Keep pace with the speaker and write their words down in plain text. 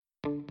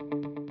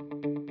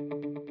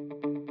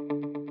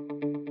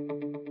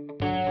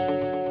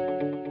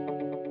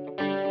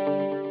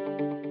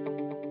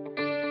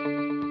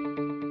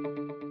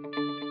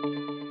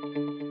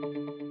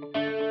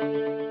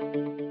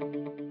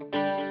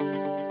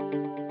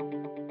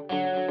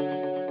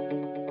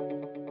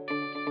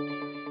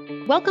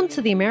Welcome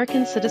to the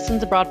American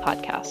Citizens Abroad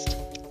podcast.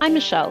 I'm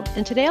Michelle,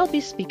 and today I'll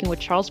be speaking with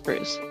Charles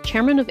Bruce,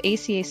 chairman of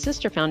ACA's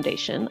sister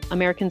foundation,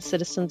 American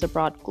Citizens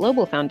Abroad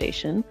Global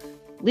Foundation,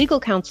 legal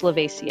counsel of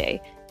ACA,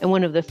 and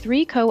one of the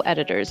 3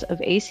 co-editors of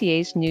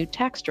ACA's new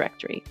tax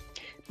directory.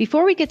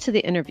 Before we get to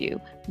the interview,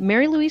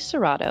 Mary Louise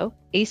Serrato,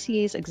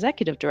 ACA's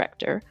executive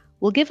director,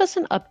 will give us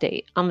an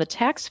update on the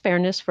Tax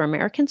Fairness for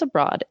Americans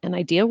Abroad, an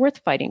idea worth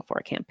fighting for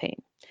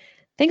campaign.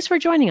 Thanks for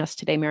joining us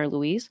today, Mary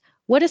Louise.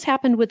 What has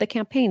happened with the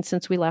campaign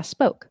since we last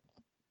spoke?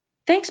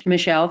 Thanks,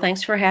 Michelle.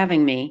 Thanks for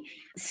having me.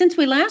 Since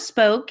we last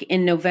spoke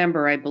in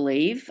November, I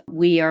believe,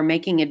 we are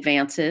making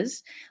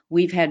advances.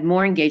 We've had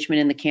more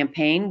engagement in the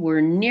campaign. We're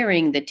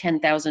nearing the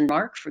 10,000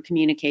 mark for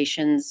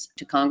communications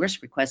to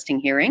Congress requesting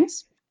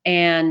hearings.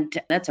 And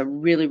that's a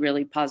really,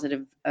 really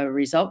positive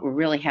result. We're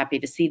really happy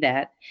to see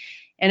that.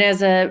 And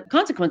as a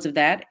consequence of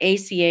that,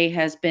 ACA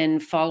has been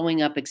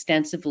following up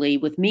extensively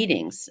with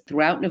meetings.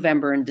 Throughout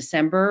November and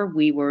December,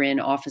 we were in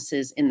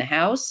offices in the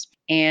House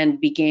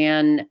and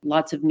began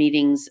lots of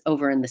meetings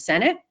over in the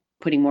Senate,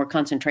 putting more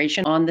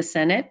concentration on the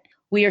Senate.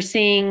 We are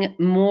seeing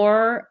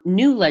more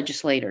new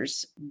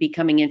legislators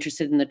becoming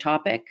interested in the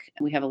topic.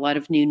 We have a lot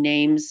of new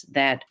names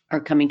that are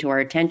coming to our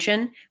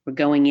attention. We're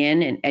going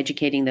in and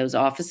educating those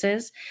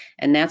offices.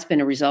 And that's been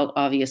a result,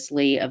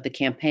 obviously, of the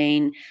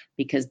campaign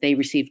because they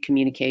received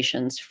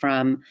communications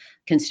from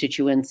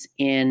constituents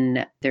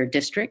in their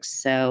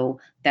districts. So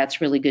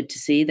that's really good to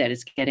see that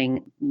it's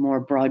getting more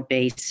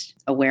broad-based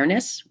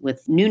awareness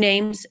with new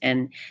names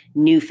and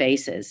new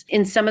faces.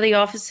 In some of the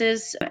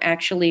offices,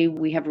 actually,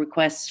 we have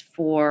requests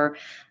for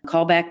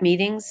callback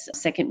meetings,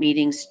 second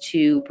meetings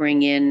to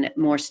bring in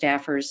more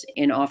staffers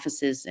in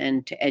offices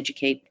and to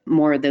educate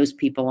more of those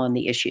people on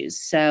the issues.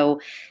 So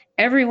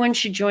everyone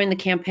should join the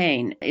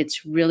campaign.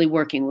 It's really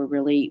working. We're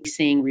really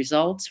seeing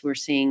results. We're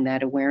seeing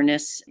that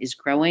awareness is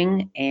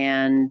growing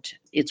and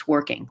it's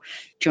working.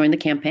 Join the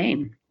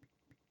campaign.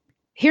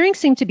 Hearings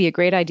seem to be a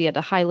great idea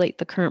to highlight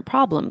the current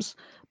problems,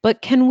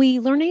 but can we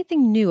learn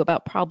anything new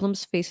about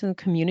problems facing the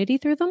community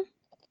through them?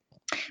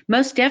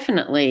 Most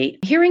definitely.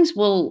 Hearings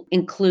will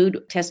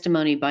include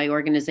testimony by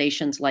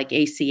organizations like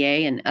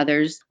ACA and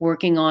others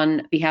working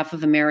on behalf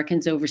of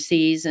Americans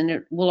overseas, and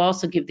it will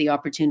also give the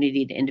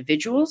opportunity to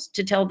individuals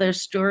to tell their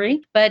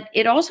story. But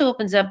it also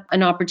opens up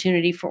an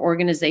opportunity for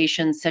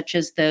organizations such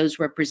as those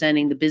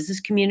representing the business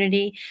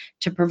community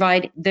to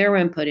provide their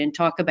input and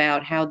talk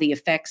about how the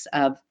effects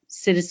of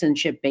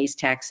citizenship-based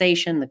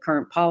taxation, the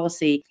current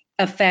policy,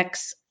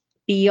 affects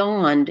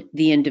beyond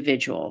the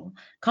individual.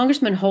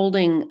 Congressman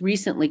Holding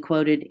recently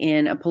quoted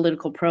in a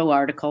Political Pro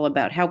article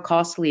about how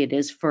costly it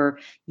is for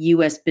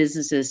U.S.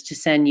 businesses to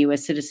send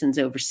U.S. citizens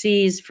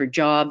overseas for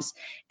jobs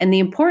and the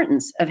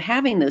importance of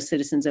having those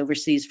citizens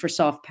overseas for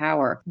soft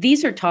power.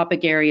 These are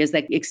topic areas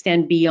that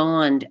extend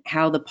beyond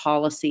how the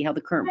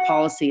current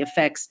policy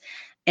affects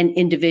an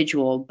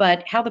individual,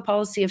 but how the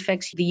policy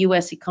affects the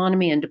U.S.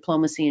 economy and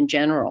diplomacy in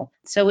general.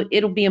 So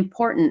it'll be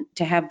important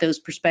to have those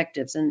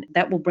perspectives, and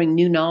that will bring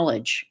new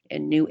knowledge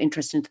and new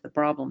interest into the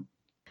problem.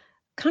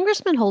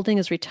 Congressman Holding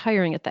is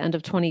retiring at the end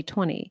of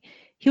 2020.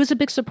 He was a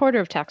big supporter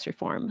of tax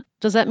reform.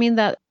 Does that mean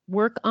that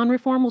work on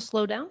reform will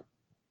slow down?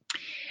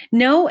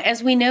 No,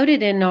 as we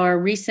noted in our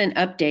recent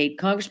update,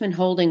 Congressman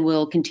Holding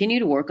will continue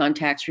to work on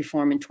tax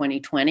reform in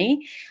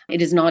 2020.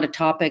 It is not a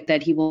topic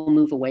that he will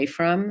move away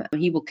from.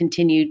 He will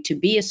continue to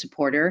be a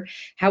supporter.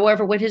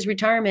 However, what his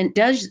retirement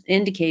does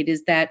indicate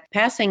is that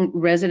passing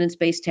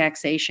residence-based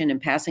taxation and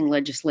passing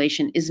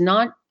legislation is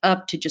not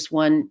up to just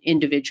one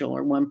individual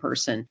or one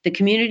person. The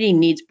community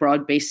needs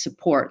broad-based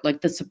support,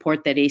 like the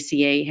support that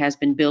ACA has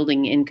been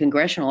building in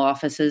congressional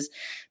offices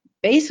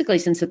basically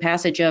since the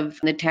passage of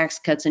the Tax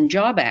Cuts and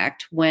Job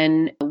Act,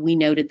 when we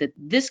noted that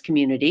this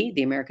community,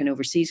 the American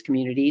overseas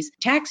communities,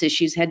 tax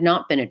issues had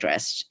not been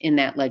addressed in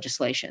that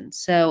legislation.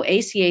 So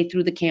ACA,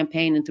 through the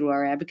campaign and through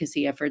our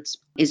advocacy efforts,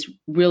 is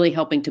really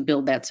helping to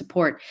build that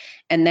support.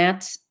 And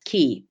that's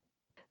key.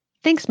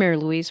 Thanks, Mary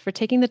Louise, for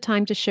taking the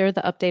time to share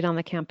the update on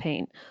the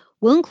campaign.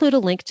 We'll include a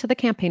link to the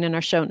campaign in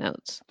our show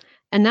notes.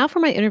 And now for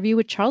my interview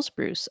with Charles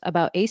Bruce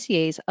about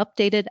ACA's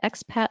updated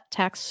Expat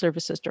Tax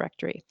Services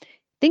Directory.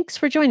 Thanks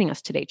for joining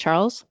us today,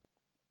 Charles.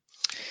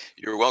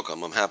 You're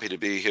welcome. I'm happy to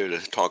be here to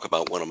talk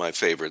about one of my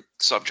favorite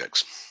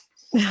subjects.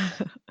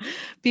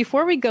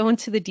 Before we go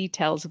into the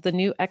details of the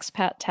new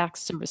Expat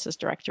Tax Services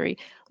Directory,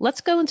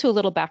 let's go into a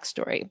little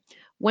backstory.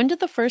 When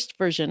did the first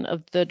version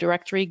of the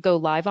directory go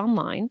live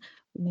online?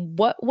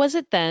 What was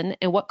it then,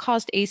 and what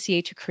caused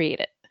ACA to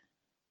create it?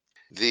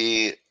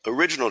 The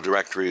original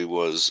directory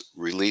was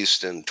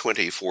released in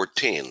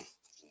 2014,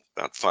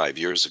 about 5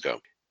 years ago.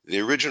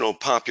 The original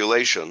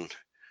population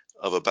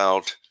of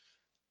about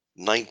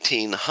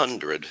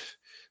 1,900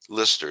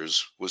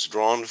 listers was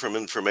drawn from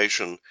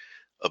information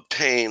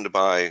obtained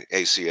by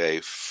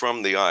ACA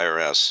from the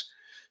IRS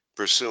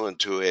pursuant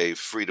to a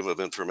Freedom of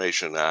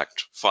Information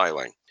Act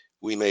filing.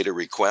 We made a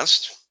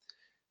request,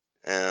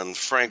 and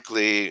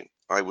frankly,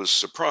 I was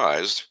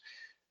surprised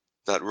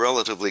that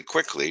relatively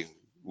quickly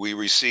we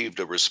received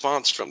a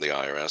response from the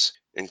IRS,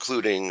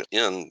 including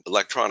in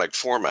electronic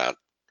format,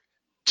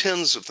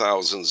 tens of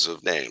thousands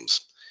of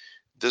names.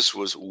 This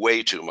was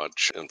way too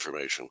much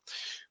information.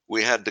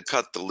 We had to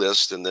cut the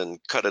list and then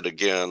cut it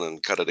again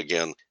and cut it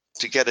again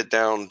to get it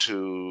down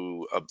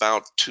to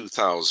about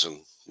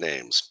 2,000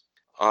 names.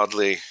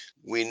 Oddly,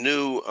 we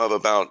knew of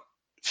about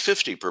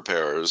 50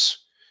 preparers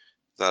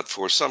that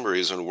for some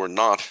reason were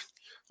not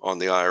on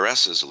the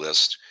IRS's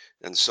list,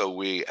 and so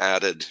we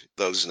added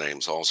those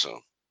names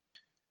also.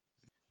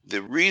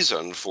 The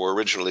reason for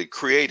originally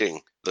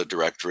creating the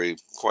directory,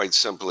 quite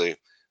simply,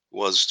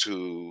 was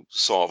to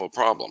solve a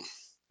problem.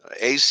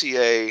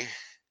 ACA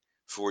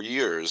for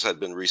years had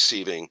been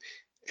receiving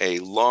a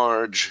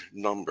large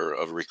number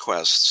of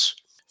requests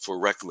for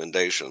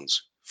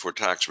recommendations for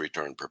tax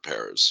return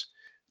preparers.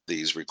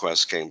 These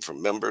requests came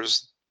from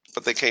members,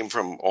 but they came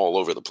from all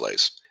over the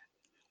place.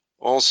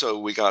 Also,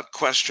 we got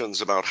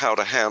questions about how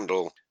to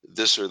handle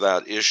this or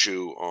that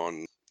issue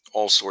on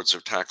all sorts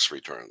of tax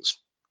returns.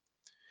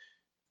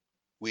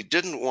 We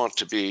didn't want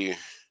to be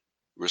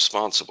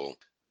responsible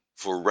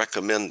for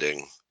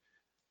recommending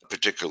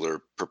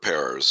particular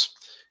preparers,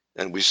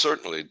 and we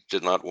certainly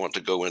did not want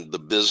to go into the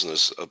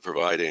business of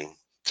providing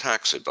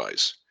tax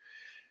advice.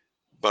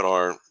 But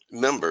our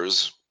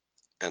members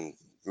and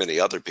many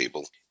other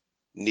people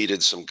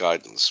needed some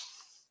guidance.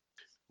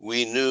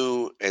 We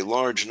knew a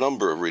large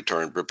number of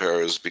return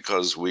preparers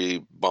because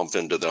we bump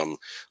into them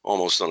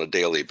almost on a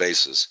daily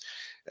basis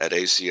at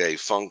ACA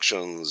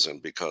functions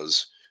and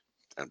because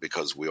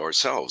we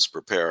ourselves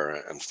prepare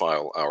and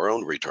file our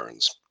own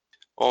returns.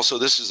 Also,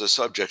 this is a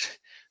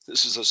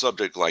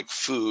subject like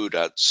food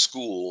at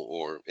school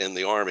or in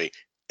the Army.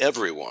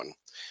 Everyone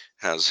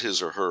has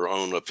his or her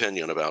own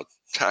opinion about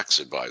tax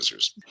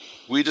advisors.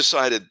 We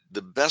decided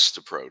the best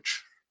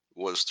approach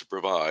was to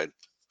provide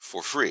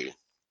for free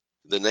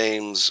the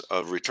names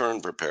of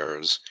return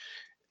preparers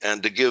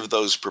and to give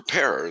those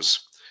preparers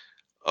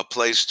a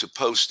place to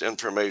post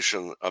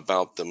information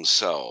about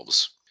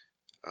themselves.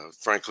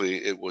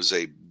 Frankly, it was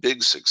a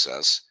big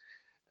success.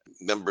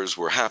 Members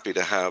were happy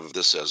to have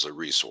this as a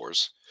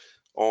resource.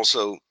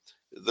 Also,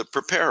 the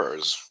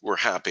preparers were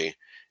happy,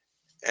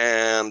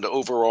 and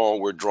overall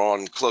were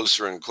drawn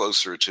closer and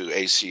closer to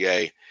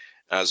ACA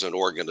as an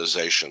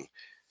organization.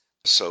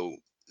 So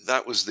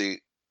that was the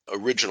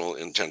original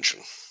intention.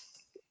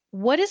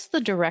 What is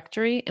the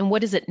directory and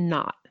what is it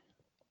not?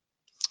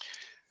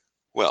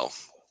 Well,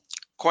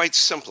 quite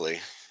simply,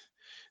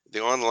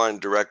 the online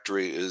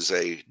directory is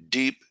a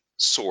deep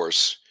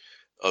source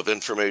of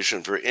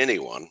information for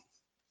anyone,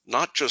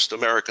 not just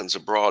Americans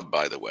abroad,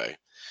 by the way,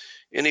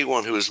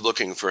 anyone who is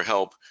looking for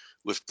help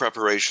with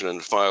preparation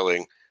and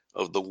filing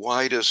of the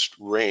widest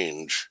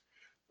range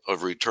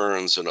of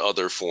returns and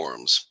other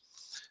forms,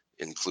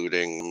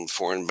 including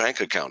foreign bank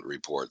account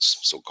reports,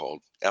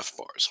 so-called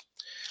FBARs.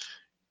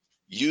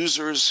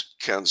 Users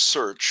can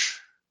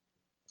search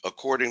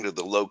according to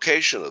the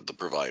location of the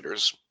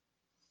providers,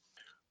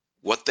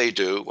 what they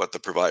do, what the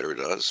provider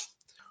does,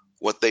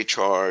 what they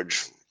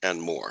charge,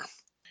 and more.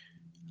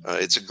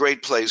 It's a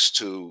great place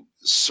to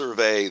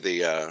survey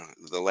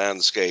the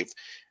landscape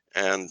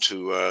and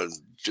to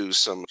do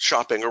some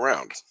shopping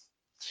around.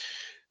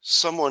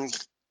 Someone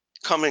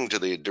coming to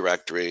the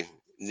directory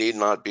need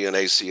not be an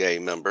ACA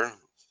member,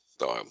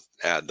 though I'll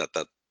add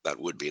that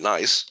would be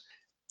nice.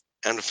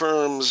 And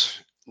firms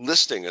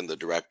listing in the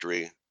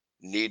directory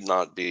need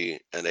not be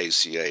an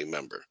ACA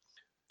member.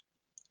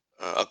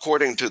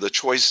 According to the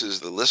choices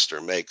the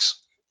lister makes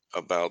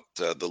about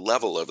the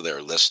level of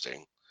their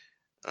listing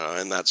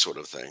and that sort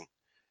of thing,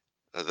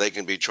 they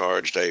can be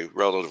charged a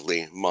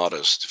relatively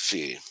modest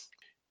fee.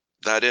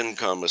 That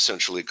income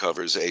essentially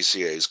covers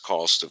ACA's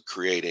cost of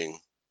creating,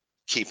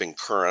 keeping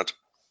current,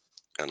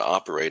 and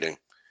operating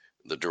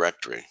the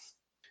directory.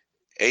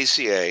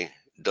 ACA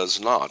does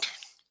not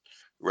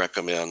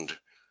recommend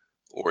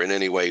or in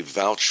any way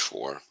vouch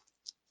for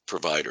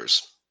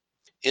providers.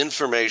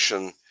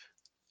 Information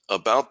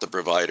about the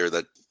provider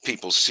that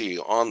people see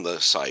on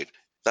the site,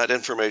 that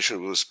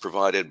information was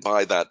provided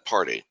by that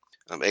party.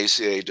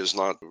 ACA does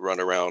not run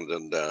around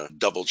and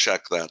double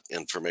check that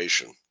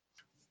information.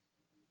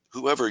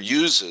 Whoever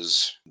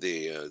uses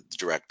the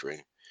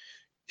directory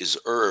is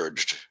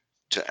urged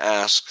to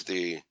ask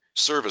the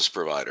service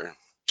provider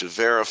to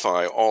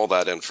verify all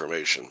that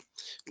information,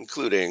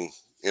 including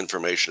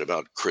information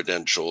about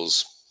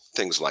credentials,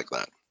 things like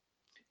that.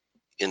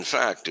 In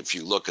fact, if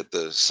you look at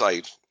the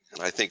site,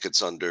 and I think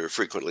it's under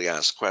frequently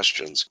asked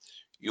questions,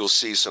 you'll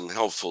see some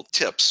helpful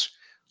tips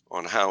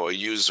on how a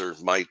user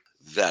might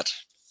vet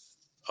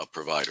a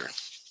provider.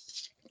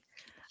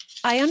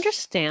 I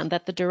understand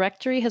that the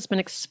directory has been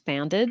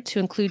expanded to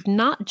include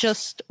not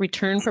just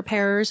return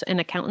preparers and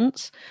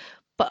accountants,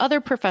 but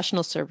other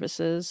professional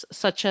services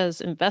such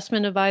as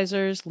investment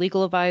advisors,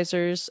 legal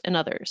advisors, and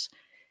others.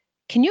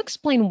 Can you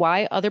explain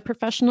why other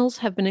professionals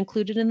have been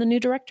included in the new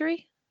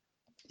directory?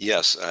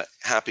 Yes,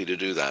 happy to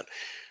do that.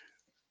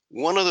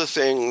 One of the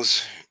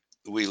things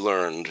we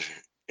learned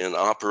in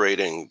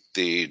operating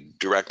the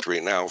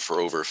directory now for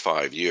over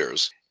 5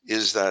 years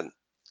is that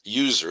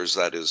users,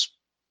 that is,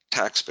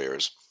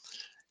 taxpayers,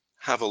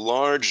 have a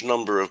large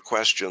number of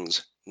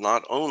questions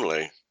not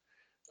only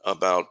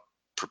about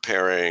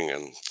preparing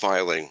and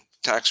filing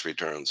tax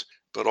returns,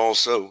 but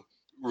also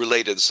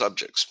related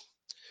subjects.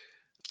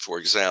 For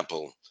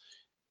example,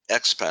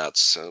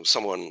 expats,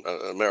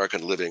 an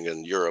American living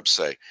in Europe,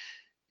 say,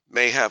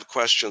 may have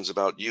questions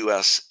about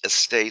U.S.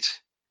 estate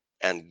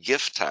and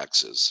gift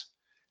taxes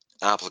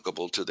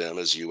applicable to them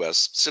as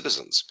U.S.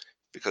 citizens.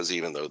 Because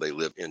even though they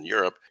live in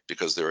Europe,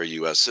 because they're a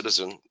U.S.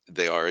 citizen,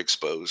 they are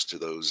exposed to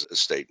those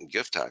estate and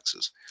gift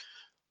taxes.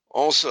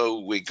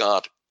 Also, we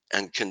got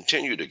and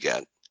continue to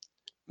get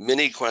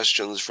many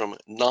questions from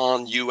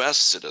non-U.S.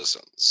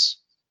 citizens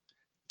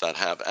that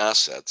have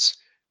assets,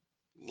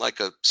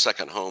 like a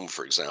second home,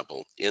 for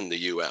example, in the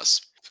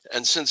U.S.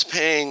 And since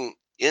paying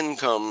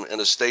income and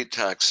estate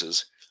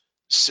taxes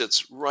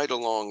sits right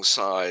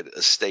alongside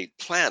estate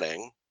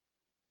planning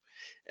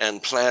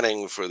and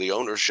planning for the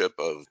ownership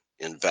of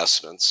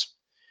investments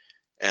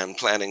and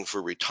planning for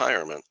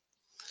retirement,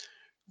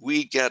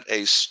 we get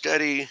a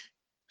steady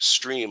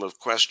stream of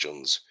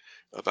questions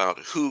about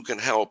who can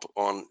help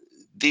on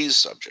these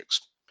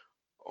subjects.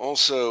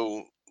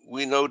 Also,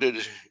 we noted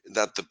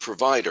that the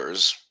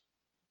providers,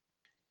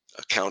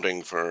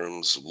 accounting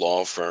firms,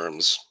 law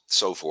firms,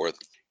 so forth,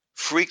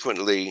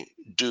 frequently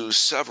do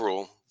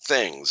several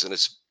things, and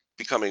it's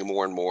becoming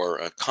more and more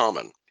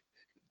common.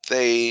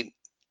 They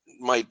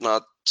might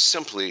not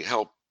simply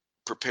help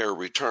prepare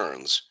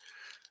returns,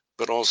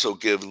 but also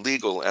give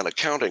legal and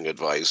accounting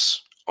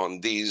advice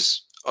on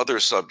these other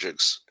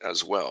subjects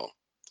as well.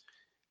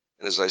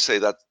 And as I say,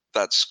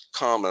 that's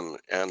common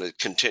and it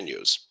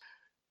continues.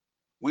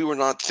 We were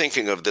not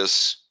thinking of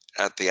this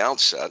at the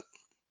outset,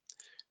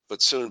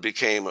 but soon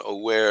became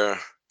aware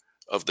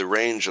of the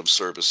range of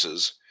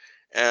services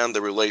and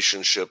the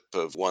relationship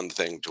of one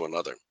thing to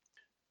another.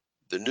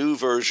 The new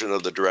version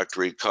of the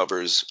directory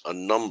covers a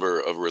number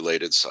of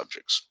related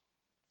subjects: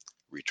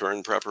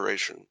 return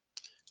preparation,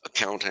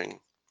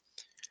 accounting,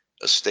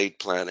 estate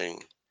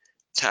planning,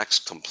 tax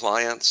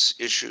compliance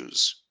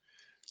issues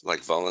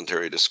like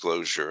voluntary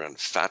disclosure and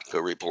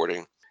FATCA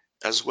reporting,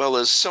 as well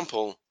as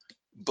simple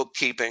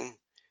bookkeeping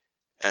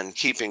and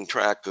keeping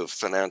track of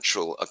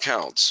financial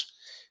accounts.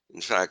 In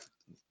fact,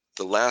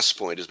 the last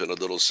point has been a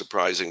little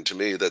surprising to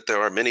me, that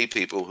there are many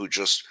people who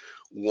just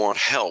want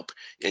help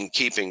in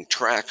keeping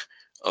track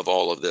of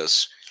all of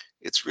this.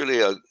 It's really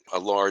a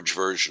large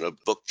version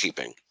of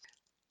bookkeeping.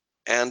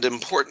 And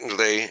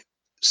importantly,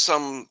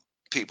 some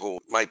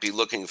people might be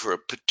looking for a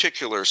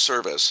particular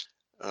service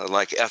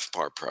like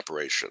FPAR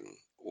preparation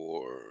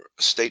or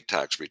estate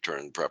tax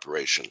return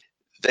preparation.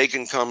 They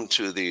can come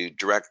to the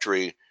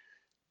directory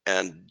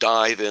and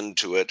dive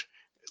into it,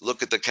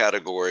 look at the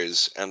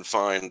categories, and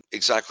find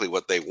exactly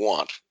what they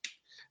want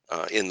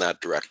in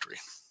that directory.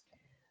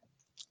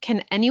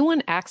 Can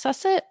anyone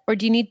access it, or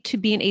do you need to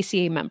be an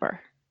ACA member?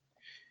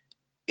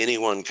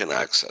 Anyone can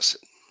access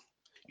it.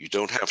 You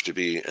don't have to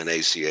be an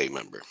ACA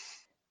member.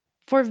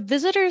 For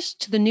visitors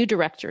to the new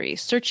directory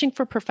searching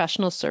for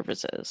professional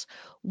services,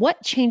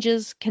 what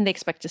changes can they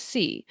expect to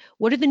see?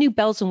 What are the new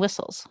bells and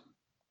whistles?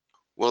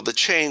 Well, the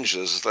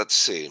changes, let's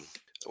see.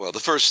 Well, the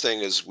first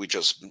thing, as we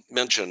just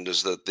mentioned,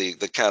 is that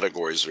the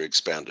categories are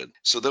expanded.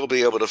 So they'll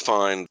be able to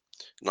find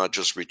not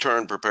just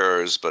return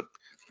preparers, but,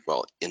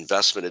 well,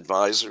 investment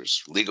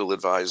advisors, legal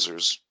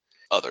advisors,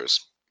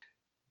 others.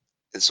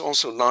 It's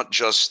also not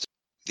just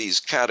these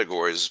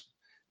categories,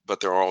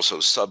 but there are also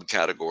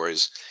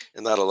subcategories,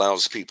 and that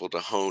allows people to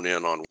hone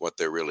in on what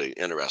they're really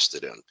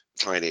interested in.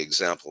 Tiny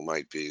example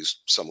might be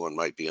someone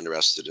might be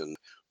interested in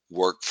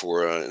work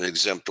for an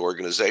exempt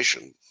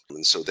organization,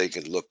 and so they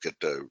can look at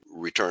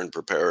return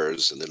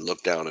preparers and then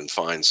look down and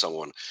find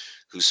someone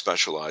who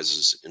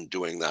specializes in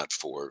doing that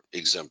for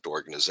exempt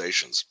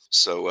organizations.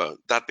 So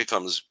that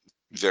becomes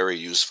very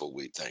useful,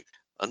 we think.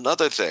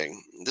 Another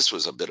thing, this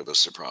was a bit of a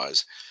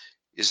surprise,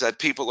 is that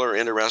people are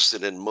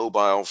interested in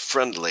mobile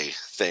friendly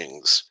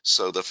things.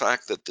 So the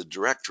fact that the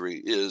directory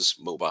is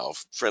mobile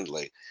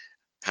friendly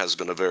has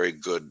been a very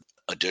good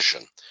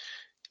addition.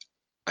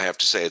 I have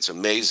to say, it's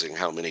amazing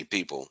how many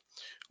people,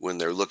 when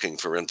they're looking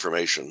for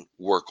information,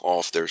 work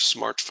off their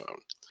smartphone.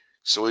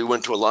 So we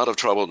went to a lot of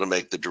trouble to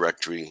make the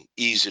directory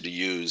easy to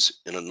use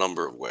in a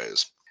number of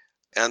ways.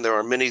 And there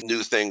are many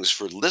new things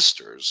for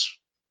listers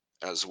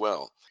as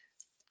well.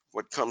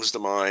 What comes to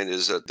mind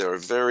is that there are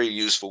very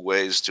useful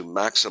ways to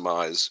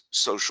maximize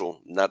social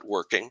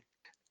networking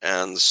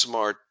and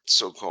smart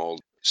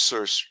so-called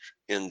search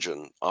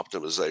engine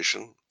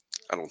optimization.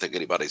 I don't think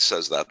anybody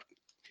says that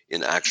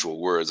in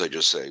actual words. I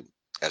just say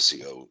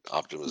SEO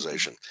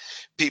optimization.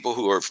 People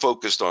who are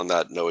focused on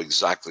that know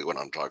exactly what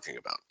I'm talking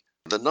about.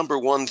 The number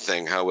one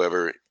thing,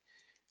 however,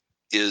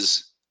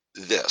 is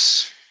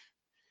this: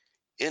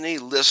 any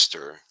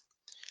lister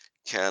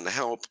can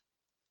help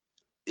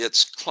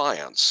its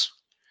clients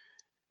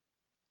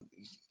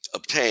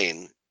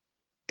obtain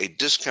a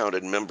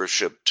discounted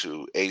membership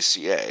to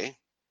ACA,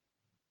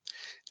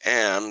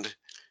 and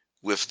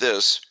with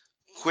this,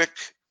 quick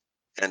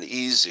and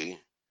easy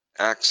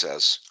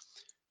access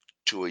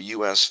to a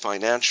U.S.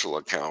 financial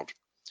account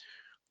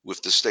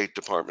with the State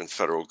Department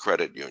Federal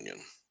Credit Union.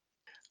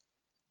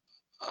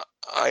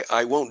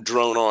 I won't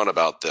drone on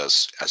about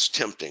this, as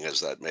tempting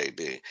as that may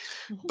be,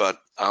 but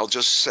I'll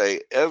just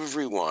say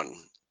everyone,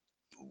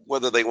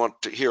 whether they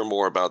want to hear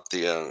more about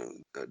the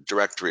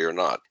directory or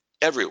not,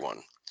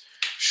 everyone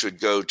should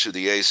go to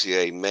the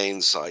ACA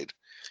main site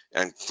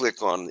and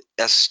click on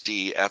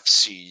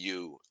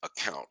SDFCU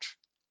account,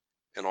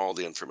 and all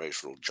the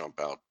information will jump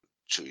out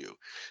to you.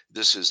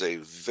 This is a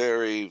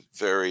very,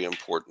 very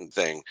important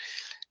thing,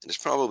 and it's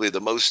probably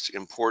the most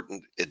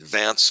important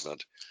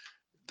advancement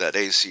that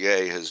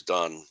ACA has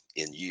done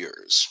in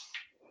years.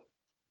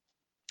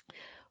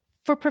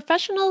 For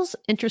professionals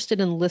interested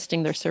in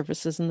listing their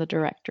services in the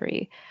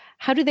directory,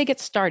 how do they get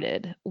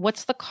started?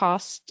 What's the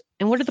cost,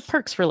 and what are the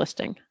perks for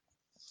listing?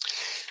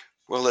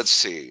 Well, let's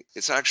see.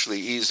 It's actually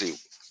easy.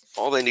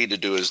 All they need to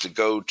do is to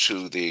go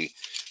to the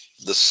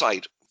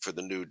site for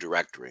the new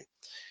directory.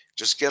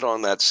 Just get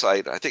on that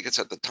site. I think it's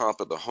at the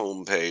top of the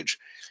home page,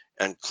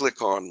 and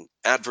click on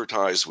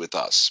Advertise with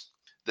Us.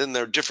 Then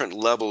there are different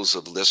levels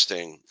of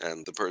listing,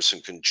 and the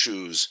person can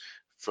choose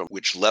from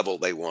which level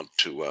they want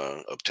to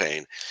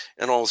obtain.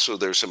 And also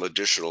there's some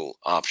additional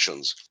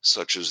options,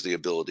 such as the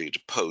ability to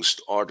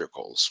post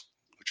articles,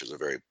 which is a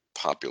very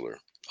popular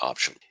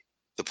option.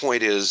 The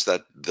point is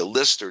that the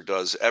lister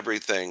does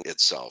everything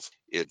itself.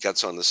 It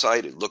gets on the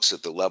site, it looks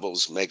at the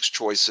levels, makes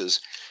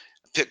choices,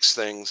 picks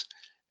things,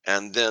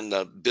 and then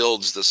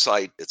builds the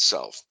site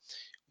itself,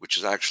 which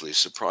is actually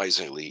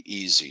surprisingly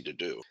easy to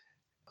do.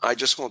 I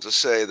just want to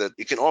say that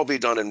it can all be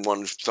done in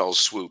one fell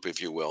swoop,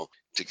 if you will,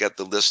 to get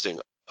the listing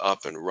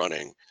up and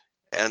running.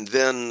 And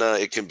then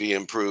it can be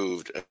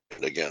improved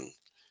again.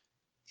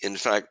 In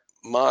fact,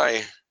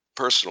 my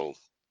personal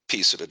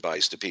piece of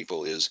advice to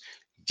people is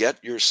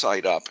get your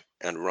site up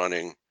and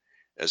running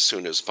as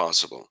soon as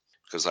possible,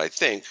 because I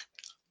think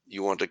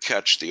you want to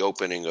catch the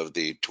opening of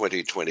the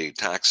 2020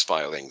 tax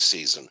filing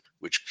season,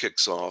 which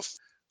kicks off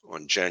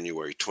on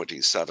January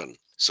 27.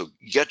 So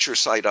get your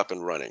site up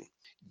and running.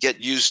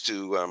 Get used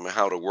to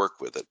how to work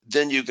with it.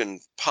 Then you can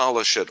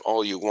polish it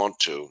all you want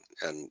to.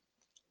 And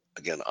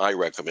again, I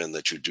recommend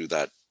that you do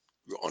that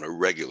on a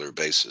regular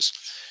basis.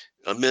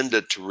 Amend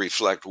it to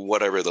reflect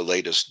whatever the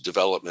latest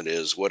development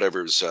is,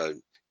 whatever's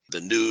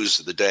the news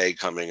of the day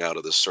coming out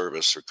of the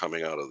service or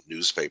coming out of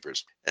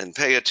newspapers. And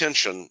pay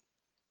attention,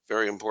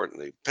 very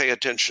importantly, pay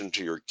attention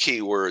to your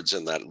keywords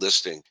in that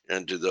listing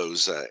and to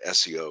those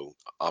SEO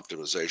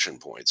optimization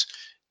points.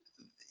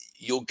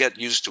 You'll get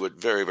used to it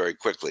very, very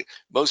quickly.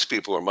 Most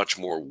people are much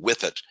more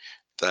with it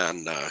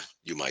than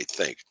you might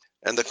think.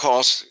 And the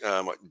costs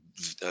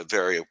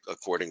vary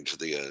according to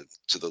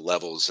the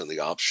levels and the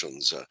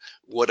options.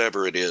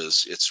 Whatever it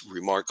is, it's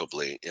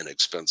remarkably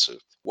inexpensive.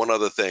 One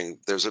other thing,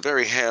 there's a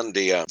very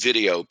handy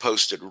video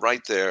posted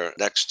right there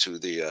next to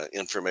the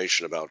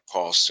information about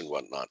costs and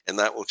whatnot, and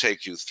that will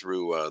take you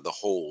through the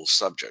whole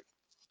subject.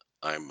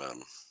 I'm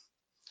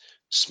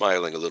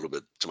smiling a little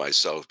bit to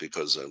myself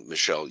because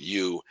Michelle,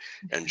 you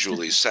and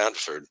Julie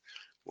Sanford,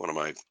 one of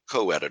my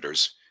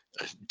co-editors,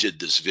 did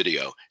this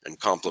video, and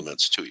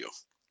compliments to you.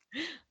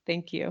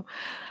 Thank you.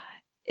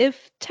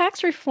 If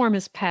tax reform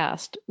is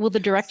passed, will the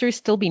directory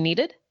still be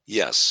needed?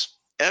 Yes.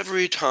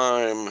 Every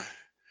time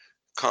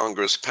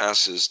Congress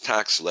passes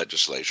tax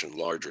legislation,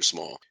 large or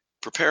small,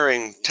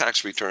 preparing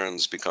tax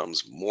returns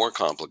becomes more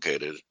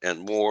complicated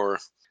and more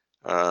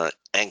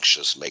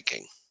anxious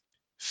making.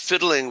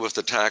 Fiddling with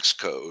the tax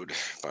code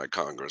by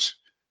Congress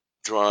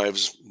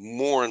drives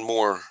more and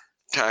more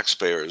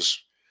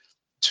taxpayers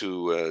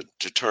to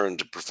turn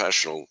to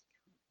professional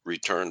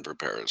return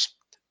preparers.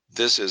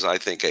 This is, I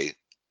think, a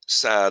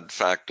sad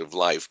fact of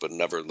life, but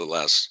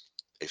nevertheless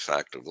a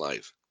fact of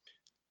life.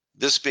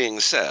 This being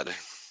said,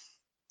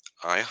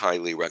 I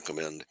highly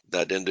recommend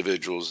that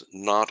individuals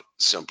not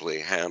simply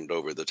hand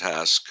over the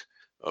task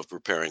of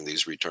preparing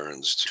these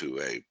returns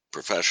to a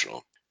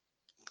professional.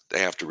 They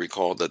have to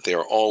recall that they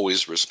are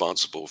always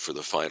responsible for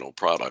the final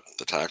product,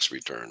 the tax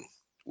return,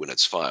 when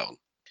it's filed.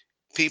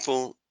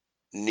 People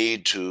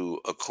need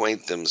to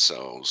acquaint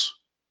themselves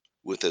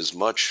with as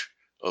much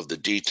of the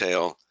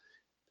detail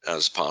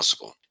as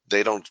possible.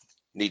 They don't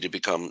need to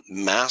become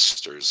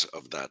masters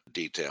of that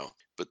detail,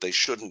 but they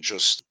shouldn't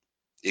just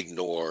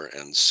ignore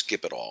and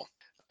skip it all.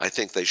 I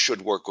think they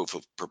should work with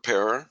a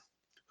preparer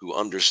who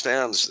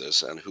understands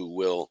this and who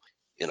will,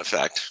 in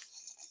effect,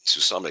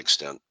 to some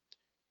extent,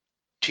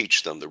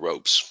 teach them the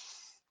ropes.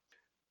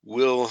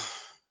 Will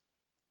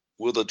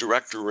the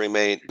director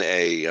remain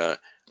a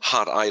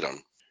hot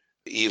item,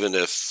 even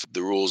if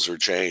the rules are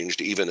changed,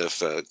 even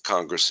if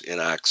Congress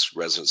enacts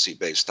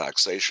residency-based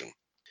taxation?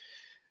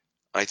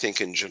 I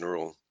think in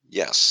general,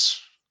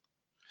 yes.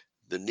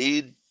 The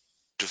need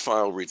to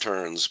file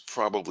returns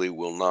probably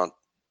will not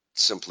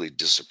simply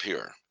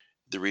disappear.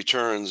 The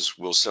returns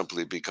will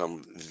simply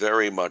become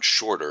very much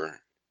shorter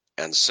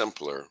and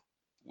simpler,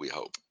 we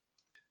hope.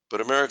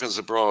 But Americans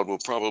abroad will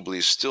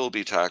probably still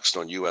be taxed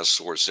on U.S.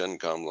 source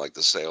income, like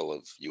the sale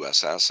of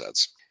U.S.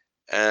 assets,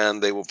 and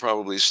they will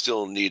probably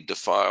still need to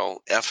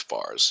file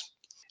FBARs.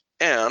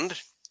 And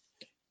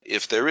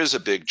if there is a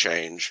big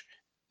change,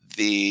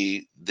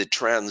 the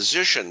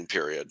transition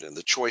period and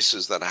the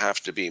choices that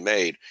have to be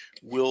made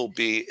will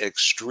be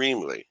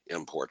extremely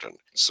important.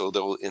 So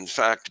there will, in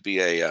fact, be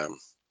a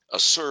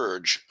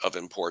surge of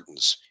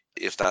importance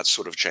if that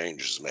sort of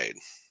change is made.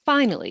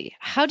 Finally,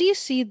 how do you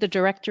see the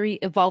directory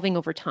evolving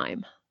over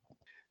time?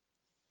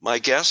 My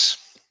guess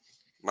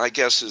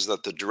is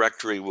that the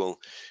directory will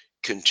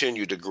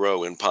continue to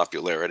grow in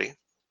popularity.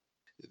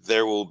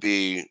 There will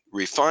be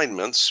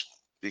refinements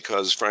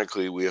because,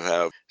 frankly, we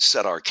have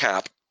set our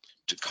cap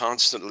to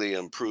constantly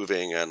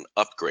improving and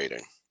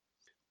upgrading.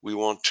 We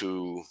want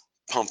to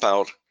pump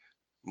out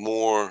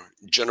more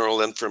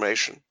general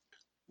information.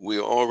 We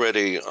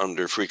already,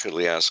 under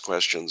frequently asked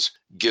questions,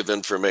 give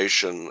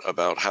information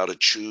about how to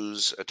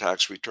choose a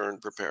tax return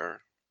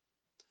preparer,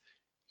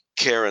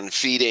 care and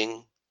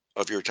feeding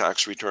of your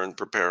tax return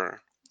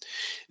preparer,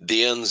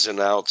 the ins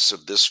and outs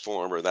of this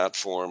form or that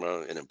form.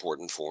 An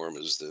important form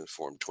is the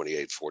Form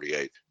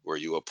 2848, where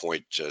you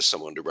appoint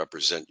someone to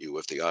represent you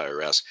with the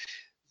IRS.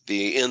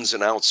 The ins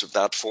and outs of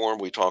that form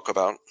we talk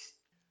about,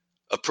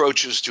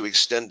 approaches to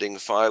extending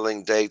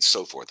filing dates,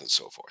 so forth and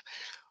so forth.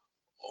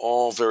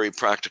 All very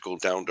practical,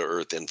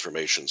 down-to-earth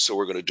information. So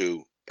we're going to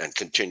do and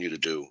continue to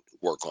do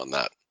work on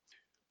that.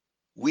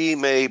 We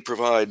may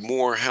provide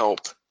more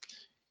help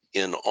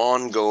in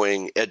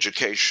ongoing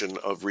education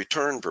of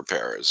return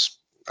preparers.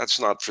 That's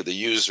not for the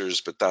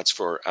users, but that's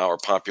for our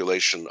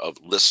population of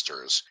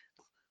listers.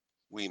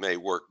 We may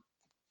work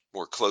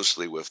more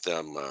closely with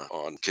them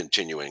on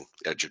continuing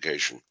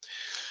education.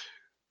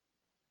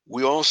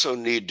 We also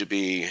need to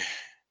be,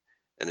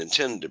 and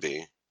intend to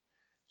be,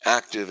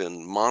 active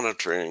in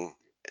monitoring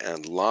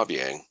and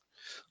lobbying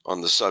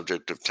on the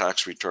subject of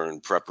tax return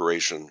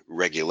preparation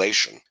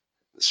regulation,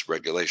 this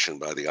regulation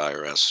by the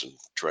IRS and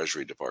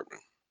Treasury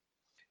Department.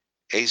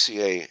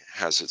 ACA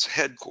has its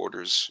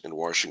headquarters in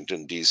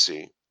Washington,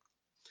 D.C.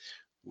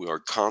 We are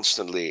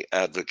constantly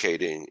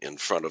advocating in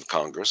front of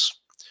Congress,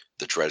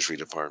 the Treasury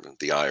Department,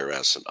 the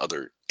IRS, and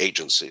other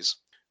agencies.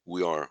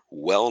 We are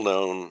well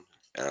known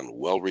and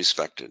well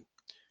respected.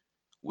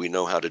 We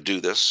know how to do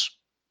this,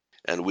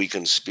 and we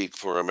can speak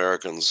for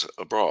Americans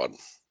abroad.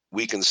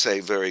 We can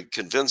say very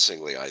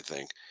convincingly, I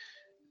think,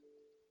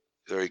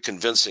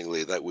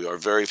 that we are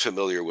very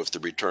familiar with the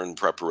return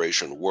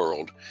preparation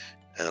world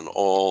and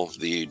all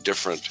the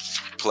different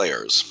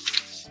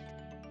players.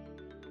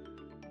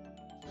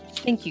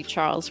 Thank you,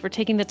 Charles, for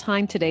taking the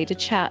time today to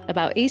chat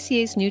about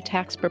ACA's new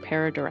Tax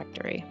Preparer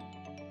Directory.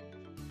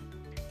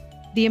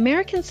 The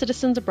American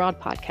Citizens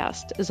Abroad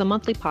podcast is a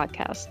monthly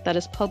podcast that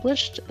is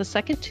published the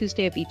second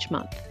Tuesday of each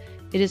month.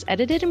 It is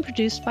edited and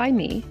produced by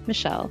me,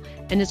 Michelle,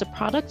 and is a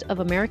product of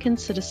American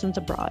Citizens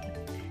Abroad.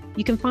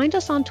 You can find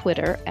us on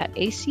Twitter at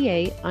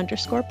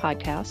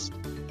ACA_podcast,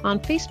 on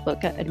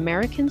Facebook at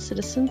American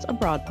Citizens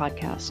Abroad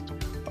Podcast,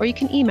 or you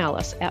can email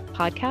us at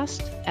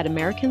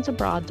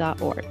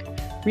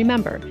podcast@americansabroad.org.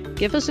 Remember,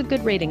 give us a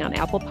good rating on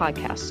Apple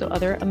Podcasts so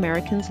other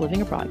Americans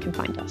living abroad can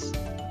find us.